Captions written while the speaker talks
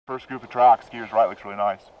First scoop of track, skiers right, looks really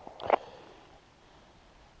nice.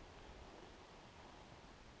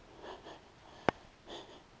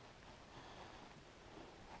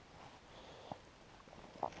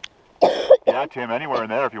 Yeah, Tim, anywhere in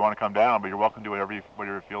there if you want to come down, but you're welcome to do whatever you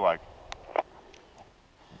feel like.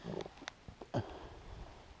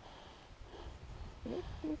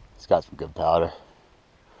 It's got some good powder.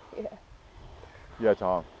 Yeah. Yeah,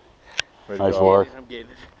 Tom. Nice work. I'm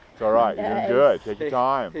getting it. It's all right. You're doing good. Take your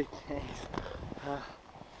time. Thanks.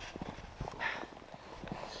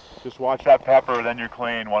 Just watch that pepper, then you're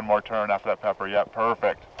clean. One more turn after that pepper. Yep,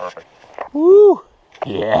 perfect. Perfect. Woo!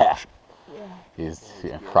 Yeah. Yeah. He's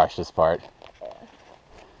crushed this part. Yeah.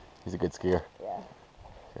 He's a good skier. Yeah.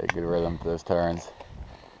 Got a good rhythm to those turns.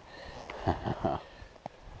 Way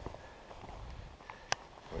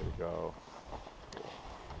to go.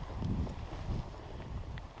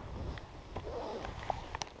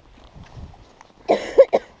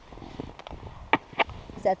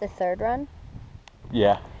 Is that the third run?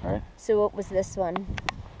 Yeah, right? So what was this one?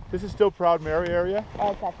 This is still Proud Mary area.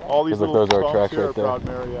 Oh, gotcha. All these Look, little those are bumps tracks here are right there. Proud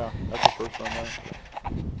Mary, yeah. That's the first one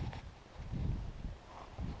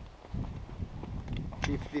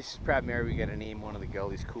there. If this is Proud Mary, we gotta name one of the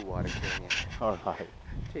gullies Coolwater Canyon. All right.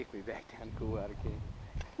 Take me back down to Coolwater Canyon.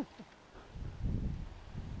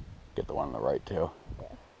 Get the one on the right too.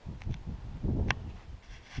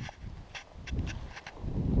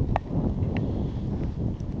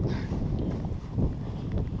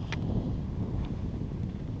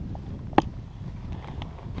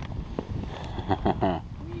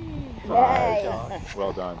 Nice.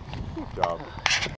 Well done. Good job.